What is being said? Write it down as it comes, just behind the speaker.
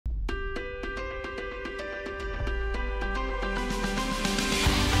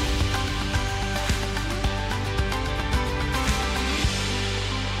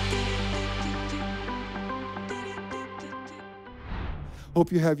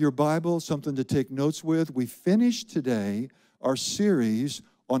Hope you have your Bible, something to take notes with. We finished today our series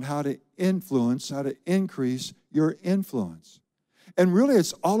on how to influence, how to increase your influence. And really,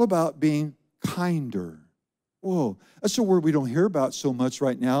 it's all about being kinder. Whoa, that's a word we don't hear about so much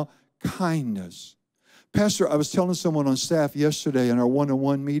right now, kindness. Pastor, I was telling someone on staff yesterday in our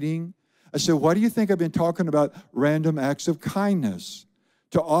one-on-one meeting, I said, why do you think I've been talking about random acts of kindness?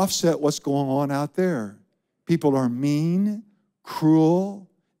 To offset what's going on out there. People are mean, cruel,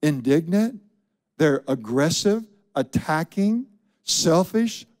 indignant. They're aggressive, attacking,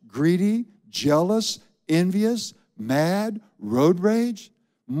 selfish, greedy, jealous, envious, mad, road rage.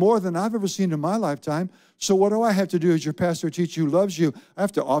 More than I've ever seen in my lifetime. So what do I have to do as your pastor teach you who loves you? I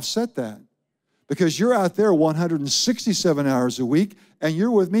have to offset that. Because you're out there 167 hours a week, and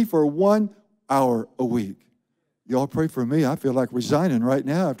you're with me for 1 hour a week. Y'all pray for me. I feel like resigning right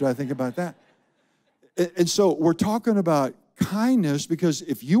now after I think about that. And so we're talking about kindness because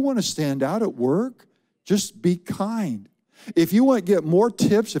if you want to stand out at work, just be kind. If you want to get more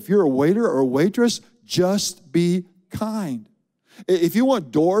tips, if you're a waiter or a waitress, just be kind. If you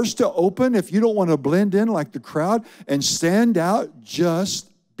want doors to open, if you don't want to blend in like the crowd and stand out, just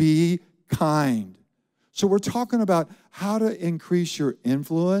be kind. So we're talking about how to increase your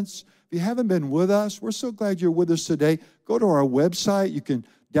influence. If you haven't been with us, we're so glad you're with us today. Go to our website. You can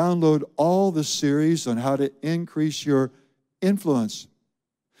download all the series on how to increase your influence.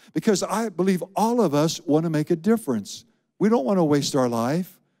 Because I believe all of us want to make a difference. We don't want to waste our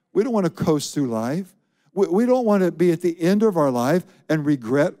life. We don't want to coast through life. We don't want to be at the end of our life and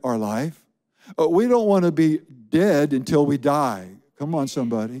regret our life. We don't want to be dead until we die. Come on,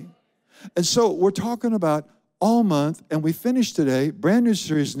 somebody. And so we're talking about all month, and we finish today, brand new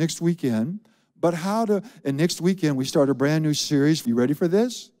series next weekend, but and next weekend we start a brand new series. You ready for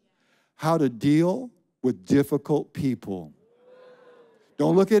this? How to deal with difficult people.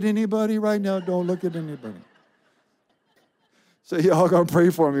 Don't look at anybody right now. Don't look at anybody. So y'all gonna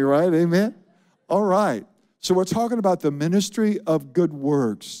pray for me, right? Amen? All right. So we're talking about the ministry of good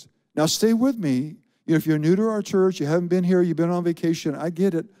works. Now stay with me. If you're new to our church, you haven't been here, you've been on vacation, I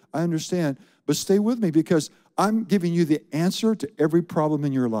get it, I understand. But stay with me because I'm giving you the answer to every problem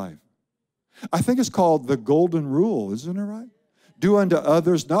in your life. I think it's called the golden rule, isn't it right? Do unto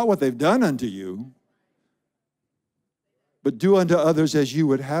others not what they've done unto you, but do unto others as you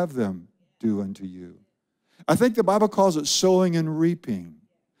would have them do unto you. I think the Bible calls it sowing and reaping.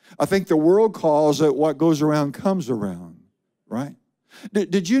 I think the world calls it what goes around comes around, right?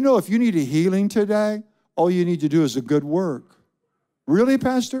 Did you know if you need a healing today, all you need to do is a good work? Really,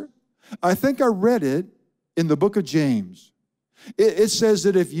 Pastor? I think I read it in the book of James. It says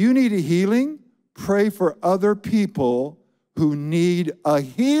that if you need a healing, pray for other people who need a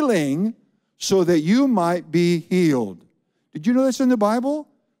healing so that you might be healed. Did you know that's in the Bible?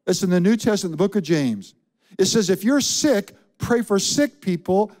 That's in the New Testament, the book of James. It says if you're sick, pray for sick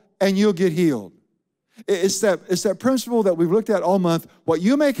people and you'll get healed. It's that principle that we've looked at all month. What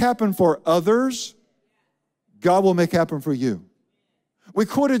you make happen for others, God will make happen for you. We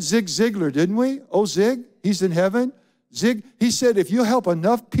quoted Zig Ziglar, didn't we? Oh, Zig, he's in heaven. Zig, he said, if you help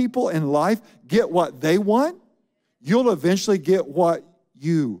enough people in life get what they want, you'll eventually get what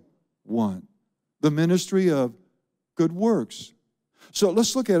you want. The ministry of good works. So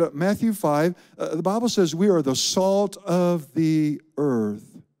let's look at it. Matthew 5, the Bible says we are the salt of the earth.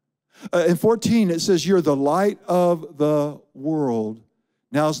 In 14, it says you're the light of the world.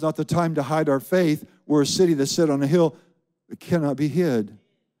 Now's not the time to hide our faith. We're a city that's set on a hill that cannot be hid.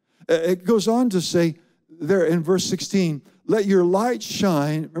 It goes on to say there in verse 16, let your light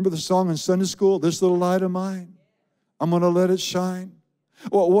shine. Remember the song in Sunday school, this little light of mine? I'm going to let it shine.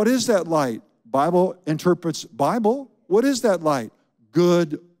 Well, what is that light? Bible interprets Bible. What is that light?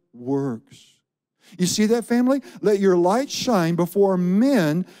 Good works. You see that, family? Let your light shine before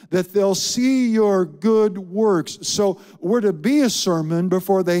men that they'll see your good works. So we're to be a sermon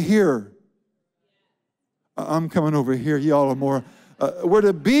before they hear. I'm coming over here. Y'all are more. We're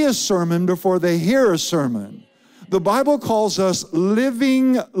to be a sermon before they hear a sermon. The Bible calls us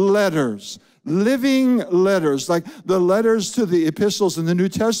living letters. Living letters, like the letters to the epistles in the New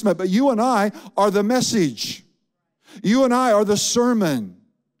Testament. But you and I are the message. You and I are the sermon.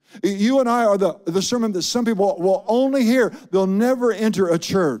 You and I are the sermon that some people will only hear. They'll never enter a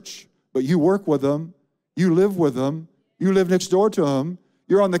church. But you work with them. You live with them. You live next door to them.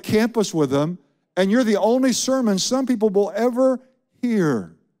 You're on the campus with them. And you're the only sermon some people will ever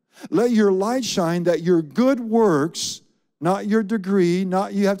hear. Let your light shine that your good works, not your degree,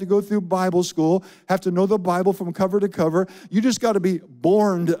 not you have to go through Bible school, have to know the Bible from cover to cover. You just got to be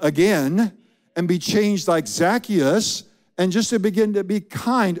born again and be changed like Zacchaeus and just to begin to be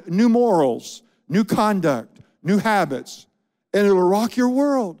kind, new morals, new conduct, new habits, and it'll rock your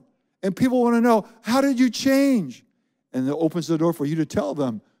world. And people want to know, how did you change? And it opens the door for you to tell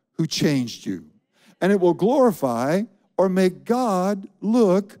them who changed you. And it will glorify or make God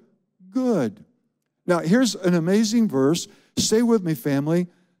look good. Now, here's an amazing verse. Stay with me, family.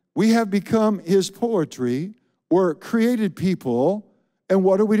 We have become his poetry. We're created people. And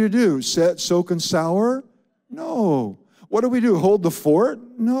what are we to do? Set, soak, and sour? No. What do we do? Hold the fort?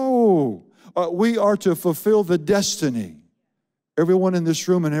 No. We are to fulfill the destiny. Everyone in this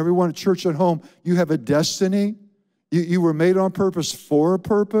room and everyone at church at home, you have a destiny. You were made on purpose for a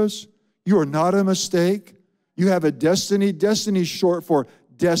purpose. You are not a mistake. You have a destiny. Destiny is short for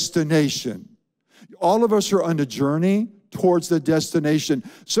destination. All of us are on a journey towards the destination.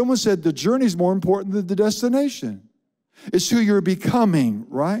 Someone said the journey is more important than the destination. It's who you're becoming,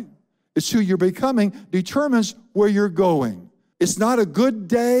 right? It's who you're becoming determines where you're going. It's not a good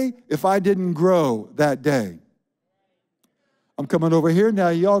day if I didn't grow that day. I'm coming over here now.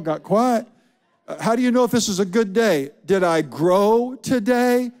 Y'all got quiet. How do you know if this is a good day? Did I grow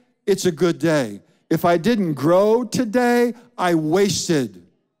today? It's a good day. If I didn't grow today, I wasted.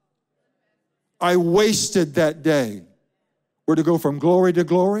 I wasted that day. We're to go from glory to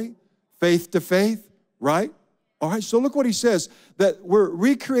glory, faith to faith, right? All right, so look what he says, that we're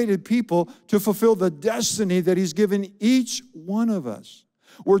recreated people to fulfill the destiny that he's given each one of us.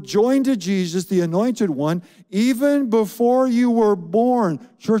 We're joined to Jesus, the Anointed One, even before you were born.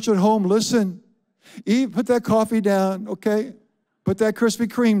 Church at home, listen. Put that coffee down, okay? Put that Krispy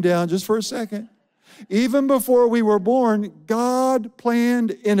Kreme down just for a second. Even before we were born, God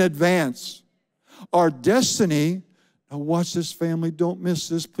planned in advance our destiny. Now watch this, family. Don't miss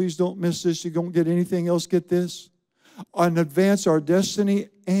this. Please don't miss this. You don't get anything else. Get this. In advance our destiny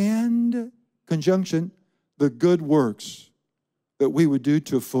and conjunction, the good works that we would do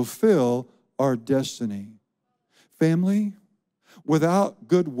to fulfill our destiny. Family, without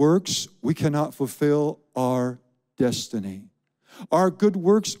good works, we cannot fulfill our destiny. Our good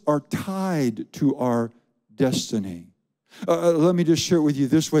works are tied to our destiny. Let me just share it with you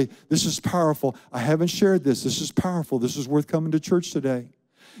this way. This is powerful. I haven't shared this. This is powerful. This is worth coming to church today.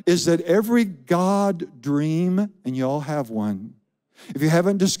 Is that every God dream, and you all have one, if you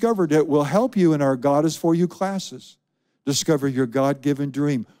haven't discovered it, we'll help you in our God is for you classes. Discover your God-given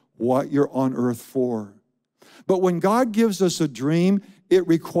dream, what you're on earth for. But when God gives us a dream, it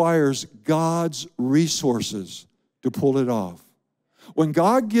requires God's resources to pull it off. When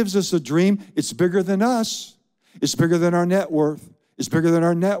God gives us a dream, it's bigger than us. It's bigger than our net worth. It's bigger than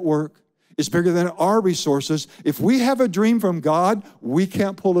our network. It's bigger than our resources. If we have a dream from God, we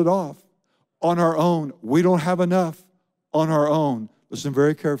can't pull it off on our own. We don't have enough on our own. Listen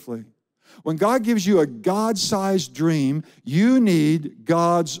very carefully. When God gives you a God-sized dream, you need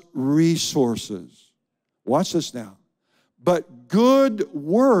God's resources. Watch this now. But good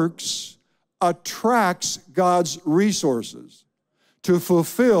works attracts God's resources to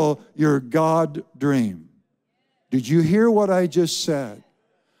fulfill your God dream. Did you hear what I just said?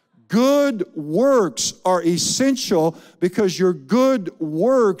 Good works are essential because your good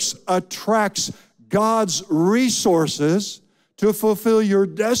works attracts God's resources to fulfill your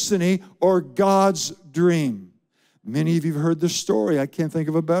destiny or God's dream. Many of you have heard this story. I can't think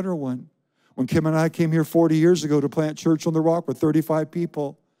of a better one. When Kim and I came here 40 years ago to plant Church on the Rock with 35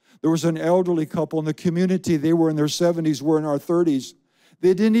 people, there was an elderly couple in the community. They were in their 70s, we're in our 30s.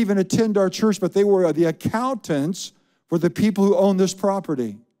 They didn't even attend our church, but they were the accountants for the people who own this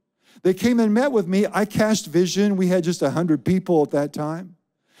property. They came and met with me. I cast vision. We had just 100 people at that time.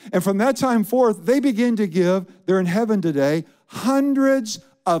 And from that time forth, they began to give, they're in heaven today, hundreds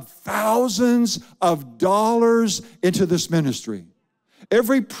of thousands of dollars into this ministry.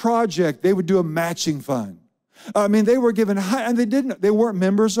 Every project, they would do a matching fund. I mean, they were given, and they weren't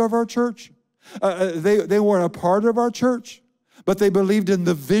members of our church. They weren't a part of our church, but they believed in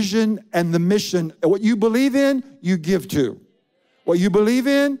the vision and the mission. What you believe in, you give to. What you believe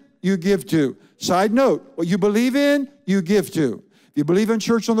in, you give to. Side note, what you believe in, you give to. If you believe in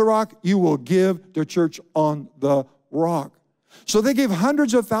Church on the Rock, you will give to Church on the Rock. So they gave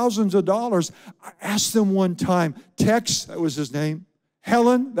hundreds of thousands of dollars. I asked them one time, Tex, that was his name,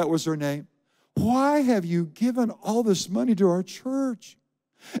 Helen, that was her name, why have you given all this money to our church?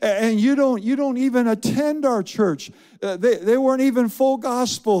 And you don't even attend our church. They weren't even full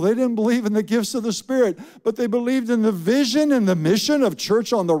gospel. They didn't believe in the gifts of the Spirit, but they believed in the vision and the mission of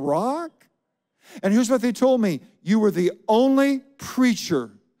Church on the Rock. And here's what they told me. You were the only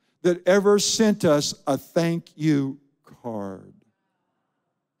preacher that ever sent us a thank you card.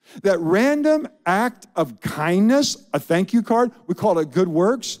 That random act of kindness, a thank you card, we call it good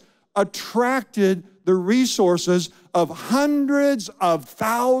works, attracted the resources of hundreds of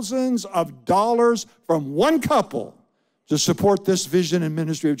thousands of dollars from one couple to support this vision and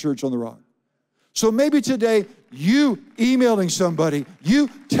ministry of Church on the Rock. So maybe today, you emailing somebody, you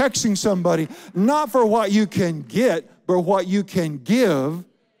texting somebody, not for what you can get, but what you can give,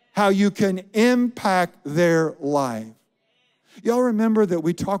 how you can impact their life. Y'all remember that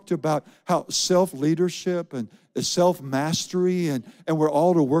we talked about how self-leadership and self-mastery and we're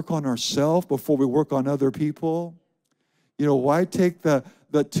all to work on ourselves before we work on other people? You know, why take the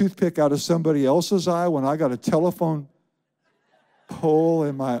toothpick out of somebody else's eye when I got a telephone pole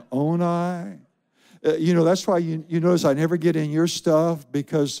in my own eye? You know, that's why you notice I never get in your stuff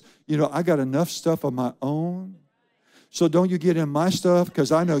because, you know, I got enough stuff of my own. So don't you get in my stuff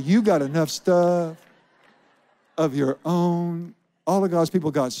because I know you got enough stuff of your own. All of God's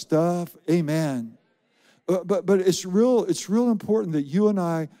people got stuff. Amen. But it's real important that you and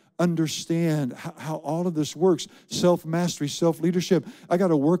I understand how all of this works. Self-mastery, self-leadership. I got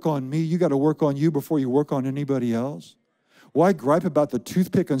to work on me. You got to work on you before you work on anybody else. Why gripe about the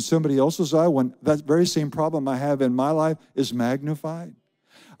toothpick on somebody else's eye when that very same problem I have in my life is magnified?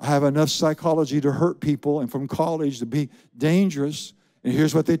 I have enough psychology to hurt people and from college to be dangerous. And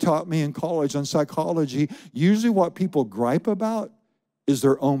here's what they taught me in college on psychology. Usually what people gripe about is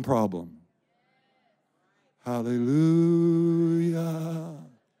their own problem. Hallelujah.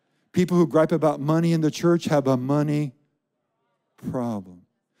 People who gripe about money in the church have a money problem.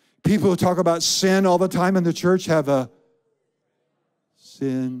 People who talk about sin all the time in the church have a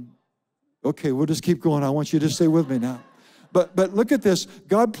sin. Okay, we'll just keep going. I want you to stay with me now. But look at this.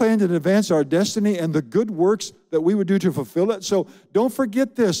 God planned to advance our destiny and the good works that we would do to fulfill it. So don't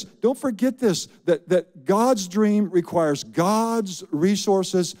forget this. Don't forget this, that God's dream requires God's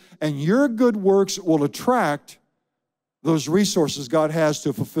resources, and your good works will attract those resources God has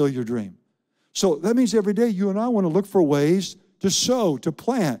to fulfill your dream. So that means every day you and I want to look for ways to sow, to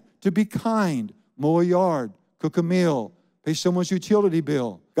plant, to be kind, mow a yard, cook a meal, pay someone's utility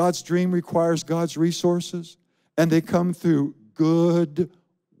bill. God's dream requires God's resources, and they come through good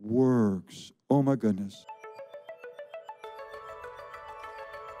works. Oh my goodness.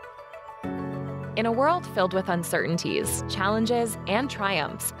 In a world filled with uncertainties, challenges, and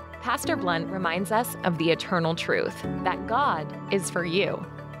triumphs, Pastor Blunt reminds us of the eternal truth that God is for you.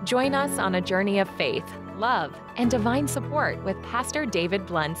 Join us on a journey of faith, love, and divine support with Pastor David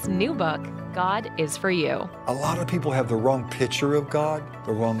Blunt's new book, God is for You. A lot of people have the wrong picture of God,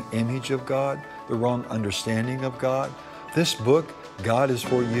 the wrong image of God, the wrong understanding of God. This book, God is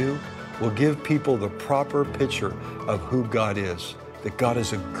for You, will give people the proper picture of who God is, that God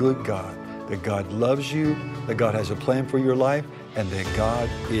is a good God, that God loves you, that God has a plan for your life, and that God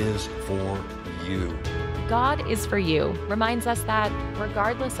is for you. God is for You reminds us that,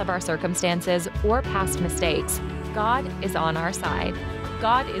 regardless of our circumstances or past mistakes, God is on our side.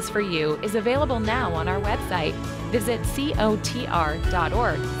 God is for You is available now on our website. Visit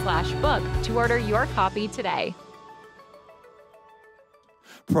cotr.org/book to order your copy today.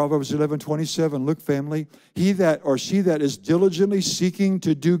 Proverbs 11:27. Look, family, he that or she that is diligently seeking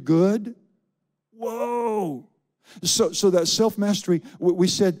to do good. Whoa. So that self-mastery, we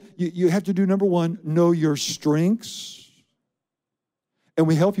said you have to do, number one, know your strengths. And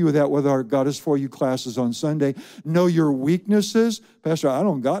we help you with that with our God is for You classes on Sunday. Know your weaknesses. Pastor, I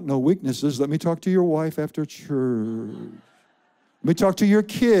don't got no weaknesses. Let me talk to your wife after church. Let me talk to your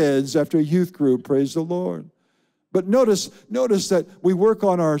kids after youth group. Praise the Lord. But notice that we work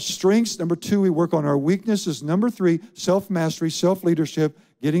on our strengths. Number two, we work on our weaknesses. Number three, self-mastery, self-leadership,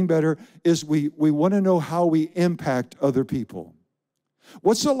 getting better, is we want to know how we impact other people.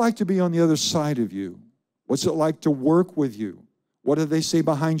 What's it like to be on the other side of you? What's it like to work with you? What do they say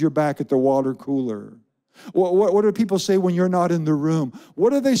behind your back at the water cooler? What do people say when you're not in the room? What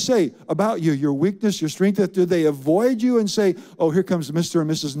do they say about you, your weakness, your strength? Do they avoid you and say, oh, here comes Mr. and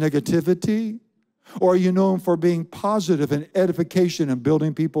Mrs. Negativity? Or are you known for being positive and edification and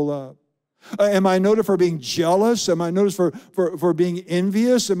building people up? Am I noted for being jealous? Am I noticed for being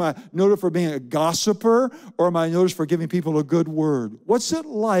envious? Am I noted for being a gossiper? Or am I noticed for giving people a good word? What's it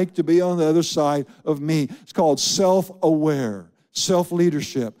like to be on the other side of me? It's called self-aware,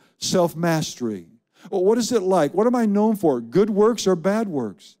 self-leadership, self-mastery. Well, what is it like? What am I known for? Good works or bad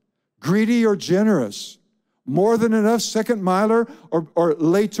works? Greedy or generous? More than enough, second miler, or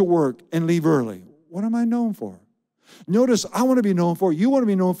late to work and leave early? What am I known for? Notice, I want to be known for, you want to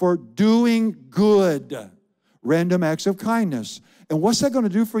be known for doing good. Random acts of kindness. And what's that going to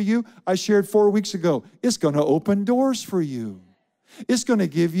do for you? I shared 4 weeks ago. It's going to open doors for you. It's going to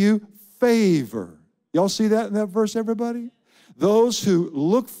give you favor. Y'all see that in that verse, everybody? Those who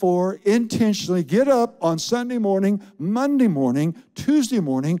look for, intentionally get up on Sunday morning, Monday morning, Tuesday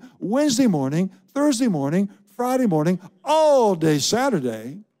morning, Wednesday morning, Thursday morning, Friday morning, all day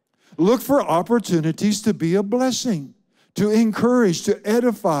Saturday, look for opportunities to be a blessing, to encourage, to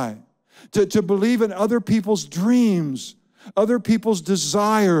edify, to believe in other people's dreams, other people's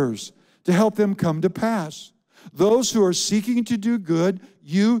desires, to help them come to pass. Those who are seeking to do good,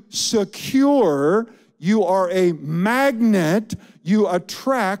 you secure, you are a magnet, you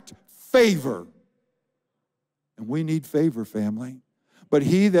attract favor. And we need favor, family. But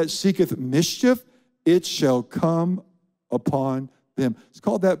he that seeketh mischief, it shall come upon them. It's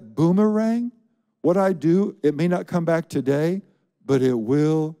called that boomerang. What I do, it may not come back today, but it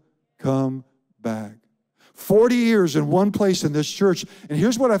will come back. 40 years in one place in this church. And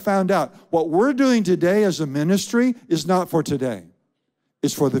here's what I found out. What we're doing today as a ministry is not for today.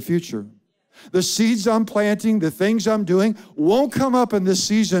 It's for the future. The seeds I'm planting, the things I'm doing won't come up in this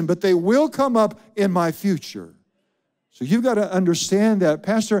season, but they will come up in my future. So you've got to understand that.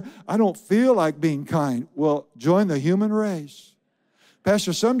 Pastor, I don't feel like being kind. Well, join the human race.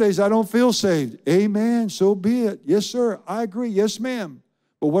 Pastor, some days I don't feel saved. Amen, so be it. Yes, sir, I agree. Yes, ma'am.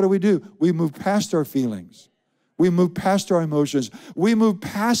 But what do? We move past our feelings. We move past our emotions. We move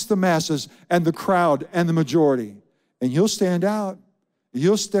past the masses and the crowd and the majority. And you'll stand out.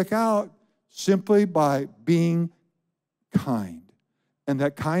 You'll stick out simply by being kind. And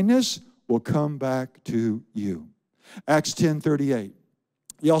that kindness will come back to you. Acts 10:38.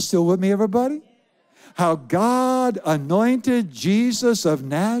 Y'all still with me, everybody? How God anointed Jesus of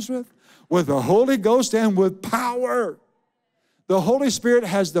Nazareth with the Holy Ghost and with power. The Holy Spirit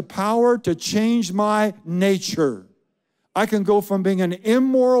has the power to change my nature. I can go from being an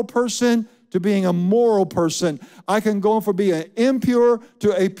immoral person to being a moral person. I can go from being impure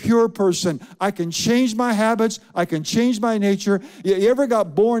to a pure person. I can change my habits. I can change my nature. You ever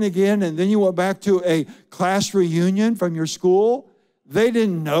got born again and then you went back to a class reunion from your school? They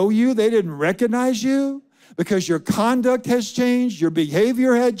didn't know you. They didn't recognize you because your conduct has changed. Your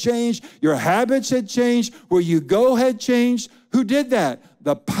behavior had changed. Your habits had changed. Where you go had changed. Who did that?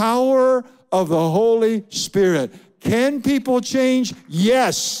 The power of the Holy Spirit. Can people change?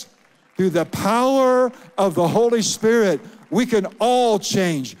 Yes. Through the power of the Holy Spirit, we can all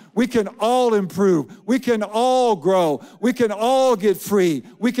change. We can all improve. We can all grow. We can all get free.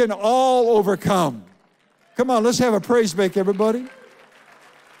 We can all overcome. Come on, let's have a praise break, everybody.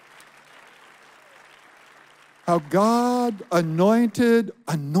 How God anointed.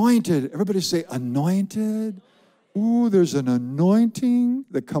 Everybody say anointed. Ooh, there's an anointing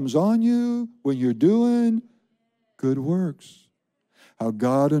that comes on you when you're doing good works. How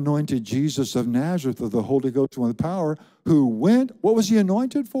God anointed Jesus of Nazareth with the Holy Ghost and with power, who went, what was he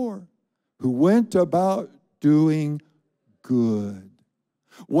anointed for? Who went about doing good.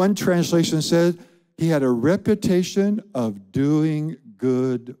 One translation said he had a reputation of doing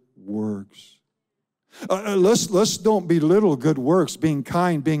good works. Let's don't belittle good works, being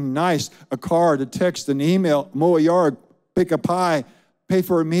kind, being nice, a card, a text, an email, mow a yard, pick a pie, pay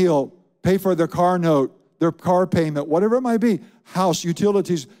for a meal, pay for their car note, their car payment, whatever it might be, house,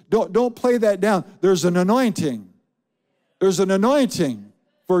 utilities. Don't play that down. There's an anointing. There's an anointing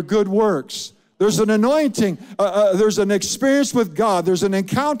for good works. There's an anointing. There's an experience with God. There's an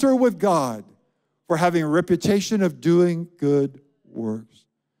encounter with God for having a reputation of doing good works.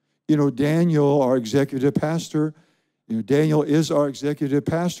 You know, Daniel, our executive pastor, Daniel is our executive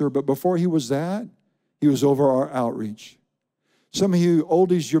pastor, but before he was that, he was over our outreach. Some of you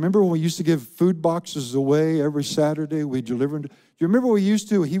oldies, you remember when we used to give food boxes away every Saturday? We delivered. Do you remember what we used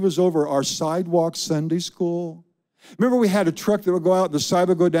to? He was over our sidewalk Sunday school. Remember we had a truck that would go out, the side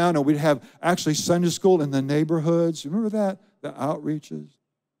would go down, and we'd have actually Sunday school in the neighborhoods. You remember that? The outreaches.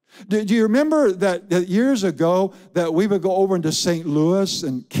 Do you remember that years ago that we would go over into St. Louis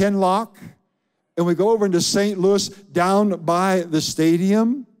and Kenlock, and we go over into St. Louis down by the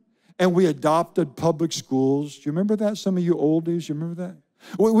stadium, and we adopted public schools? Do you remember that? Some of you oldies, you remember that?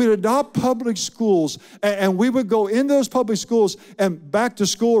 We'd adopt public schools, and we would go in those public schools, and back to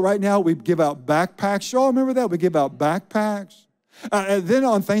school right now, we'd give out backpacks. You all remember that? We give out backpacks. And then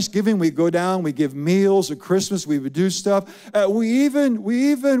on Thanksgiving, we go down, we give meals. At Christmas, we would do stuff. We even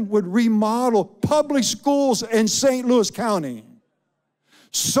would remodel public schools in St. Louis County.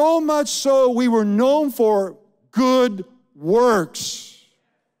 So much so, we were known for good works.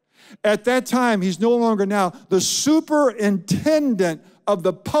 At that time, he's no longer now the superintendent of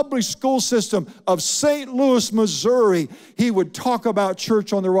the public school system of St. Louis, Missouri, he would talk about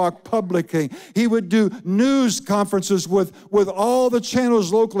Church on the Rock publicly. He would do news conferences with all the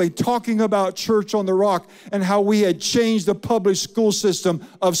channels locally talking about Church on the Rock and how we had changed the public school system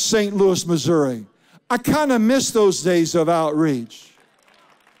of St. Louis, Missouri. I kind of miss those days of outreach.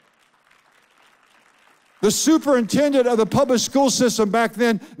 The superintendent of the public school system back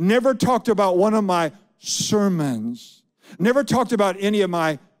then never talked about one of my sermons, never talked about any of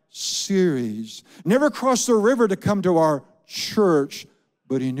my series, never crossed the river to come to our church,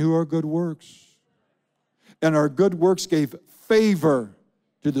 but he knew our good works. And our good works gave favor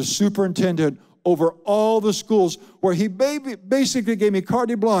to the superintendent over all the schools, where he basically gave me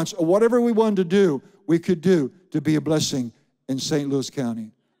carte blanche of whatever we wanted to do, we could do to be a blessing in St. Louis County.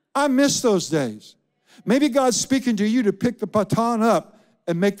 I miss those days. Maybe God's speaking to you to pick the baton up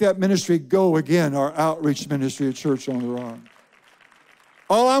and make that ministry go again, our outreach ministry at Church on the Rock.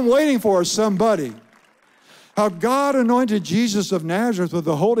 All I'm waiting for is somebody. How God anointed Jesus of Nazareth with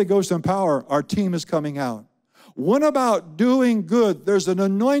the Holy Ghost and power, our team is coming out. What about doing good? There's an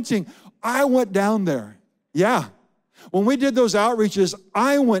anointing. I went down there. Yeah. When we did those outreaches,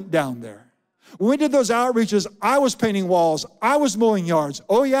 I went down there. When we did those outreaches, I was painting walls. I was mowing yards.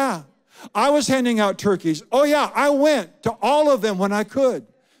 Oh, yeah. I was handing out turkeys. Oh, yeah, I went to all of them when I could,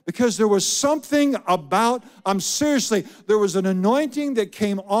 because there was something about, there was an anointing that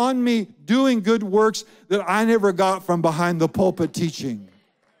came on me doing good works that I never got from behind the pulpit teaching.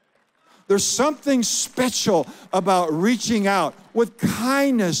 There's something special about reaching out with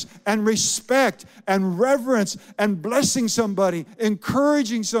kindness and respect and reverence and blessing somebody,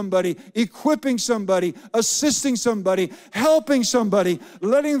 encouraging somebody, equipping somebody, assisting somebody, helping somebody,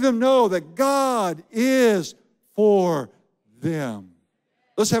 letting them know that God is for them.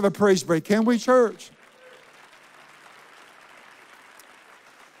 Let's have a praise break, can we, church?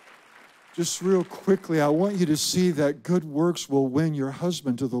 Just real quickly, I want you to see that good works will win your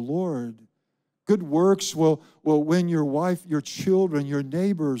husband to the Lord. Good works will win your wife, your children, your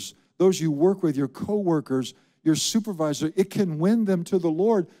neighbors, those you work with, your co-workers, your supervisor. It can win them to the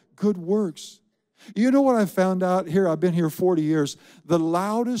Lord. Good works. You know what I found out here? I've been here 40 years. The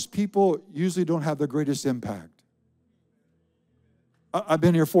loudest people usually don't have the greatest impact. I've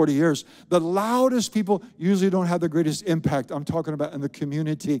been here 40 years. The loudest people usually don't have the greatest impact. I'm talking about in the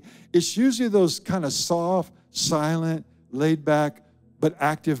community. It's usually those kind of soft, silent, laid back, but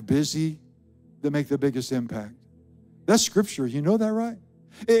active, busy that make the biggest impact. That's scripture. You know that, right?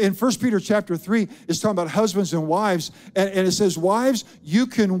 In 1 Peter chapter 3, it's talking about husbands and wives. And it says, wives, you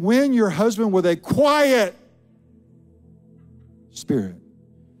can win your husband with a quiet spirit.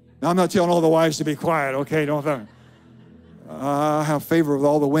 Now, I'm not telling all the wives to be quiet, okay? Don't think. I have favor with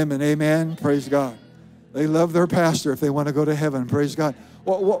all the women, amen? Praise God. They love their pastor if they want to go to heaven, praise God.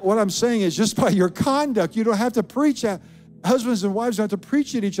 What I'm saying is, just by your conduct, you don't have to preach at, husbands and wives don't have to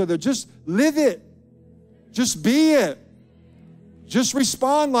preach at each other. Just live it. Just be it. Just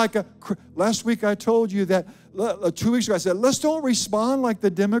respond like a, last week I told you that, 2 weeks ago I said, let's don't respond like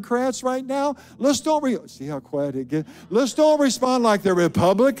the Democrats right now. See how quiet it gets? Let's don't respond like the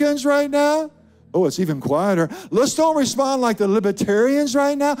Republicans right now. Oh, it's even quieter. Let's don't respond like the libertarians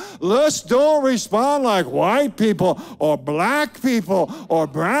right now. Let's don't respond like white people or black people or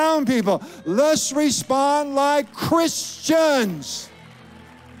brown people. Let's respond like Christians.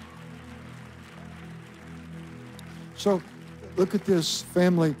 So look at this,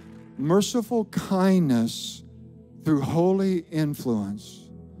 family. Merciful kindness through holy influence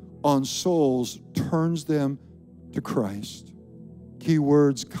on souls turns them to Christ. Key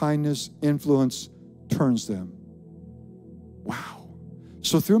words, kindness, influence, turns them. Wow.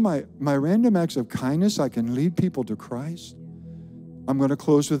 So through my random acts of kindness, I can lead people to Christ. I'm going to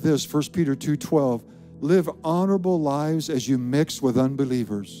close with this, 1 Peter 2:12. Live honorable lives as you mix with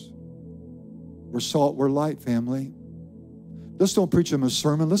unbelievers. We're salt, we're light, family. Let's don't preach them a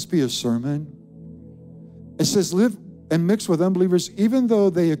sermon. Let's be a sermon. It says, live and mix with unbelievers, even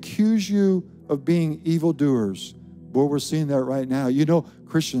though they accuse you of being evildoers. Boy, we're seeing that right now. You know,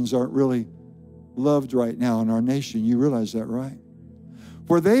 Christians aren't really loved right now in our nation. You realize that, right?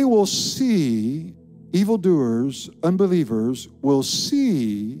 For they will see, evildoers, unbelievers will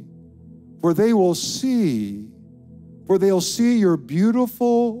see, for they'll see your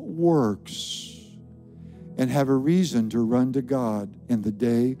beautiful works and have a reason to run to God in the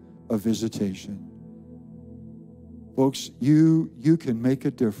day of visitation. Folks, you can make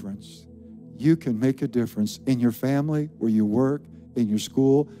a difference. You can make a difference in your family, where you work, in your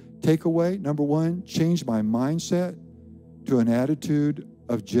school. Takeaway, number one, change my mindset to an attitude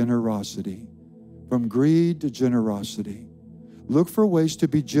of generosity. From greed to generosity. Look for ways to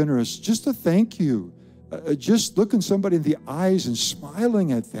be generous, just to thank you. Just looking somebody in the eyes and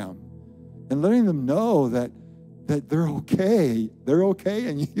smiling at them and letting them know that they're okay. They're okay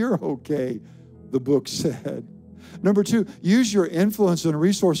and you're okay, the book said. Number 2, use your influence and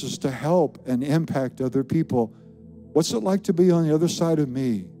resources to help and impact other people. What's it like to be on the other side of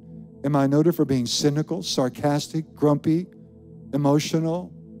me? Am I noted for being cynical, sarcastic, grumpy,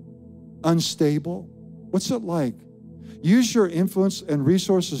 emotional, unstable? What's it like? Use your influence and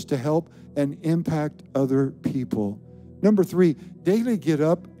resources to help and impact other people. Number 3, daily get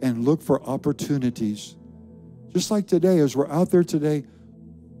up and look for opportunities. Just like today, as we're out there today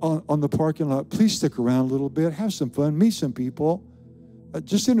on the parking lot, please stick around a little bit, have some fun, meet some people.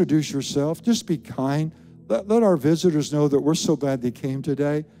 Just introduce yourself, just be kind. Let our visitors know that we're so glad they came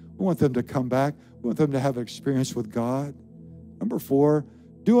today. We want them to come back. We want them to have an experience with God. Number 4,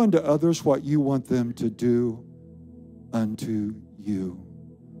 do unto others what you want them to do unto you.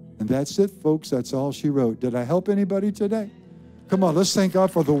 And that's it, folks. That's all she wrote. Did I help anybody today? Come on, let's thank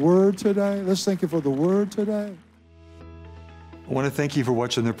God for the word today. Let's thank you for the word today. I want to thank you for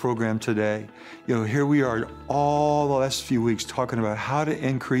watching the program today. Here we are all the last few weeks talking about how to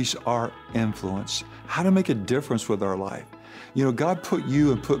increase our influence, how to make a difference with our life. God put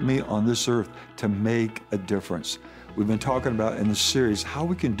you and put me on this earth to make a difference. We've been talking about in this series how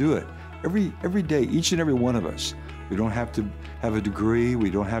we can do it every day, each and every one of us. We don't have to have a degree. We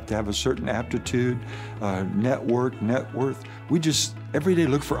don't have to have a certain aptitude, net worth. We just every day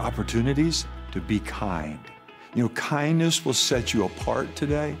look for opportunities to be kind. Kindness will set you apart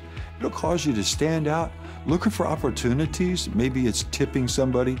today. It'll cause you to stand out, looking for opportunities. Maybe it's tipping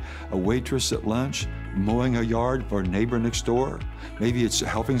somebody, a waitress at lunch, mowing a yard for a neighbor next door. Maybe it's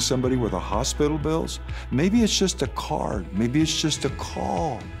helping somebody with the hospital bills. Maybe it's just a card. Maybe it's just a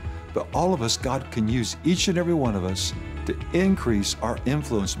call. But all of us, God can use each and every one of us to increase our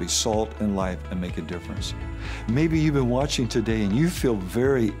influence, to be salt and life and make a difference. Maybe you've been watching today and you feel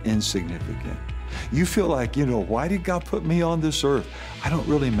very insignificant. You feel like, why did God put me on this earth? I don't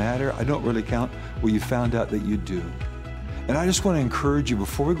really matter. I don't really count. Well, you found out that you do. And I just want to encourage you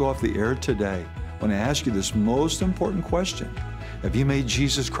before we go off the air today, I want to ask you this most important question. Have you made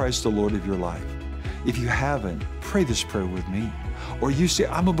Jesus Christ the Lord of your life? If you haven't, pray this prayer with me. Or you say,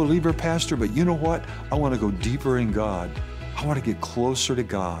 I'm a believer, Pastor, but you know what? I want to go deeper in God. I want to get closer to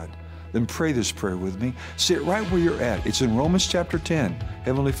God. Then pray this prayer with me. Say it right where you're at. It's in Romans chapter 10.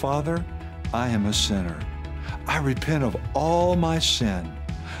 Heavenly Father, I am a sinner. I repent of all my sin.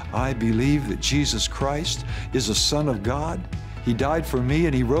 I believe that Jesus Christ is the Son of God. He died for me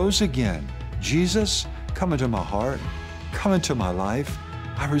and He rose again. Jesus, come into my heart. Come into my life.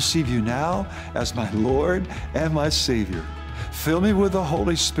 I receive you now as my Lord and my Savior. Fill me with the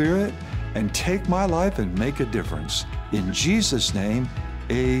Holy Spirit and take my life and make a difference. In Jesus' name,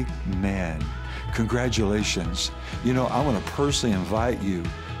 amen. Congratulations. I want to personally invite you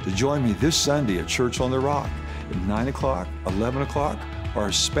to join me this Sunday at Church on the Rock at 9 o'clock, 11 o'clock, or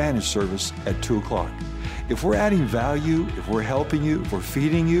our Spanish service at 2 o'clock. If we're adding value, if we're helping you, if we're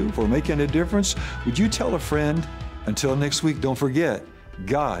feeding you, if we're making a difference, would you tell a friend? Until next week, don't forget,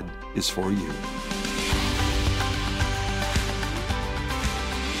 God is for you.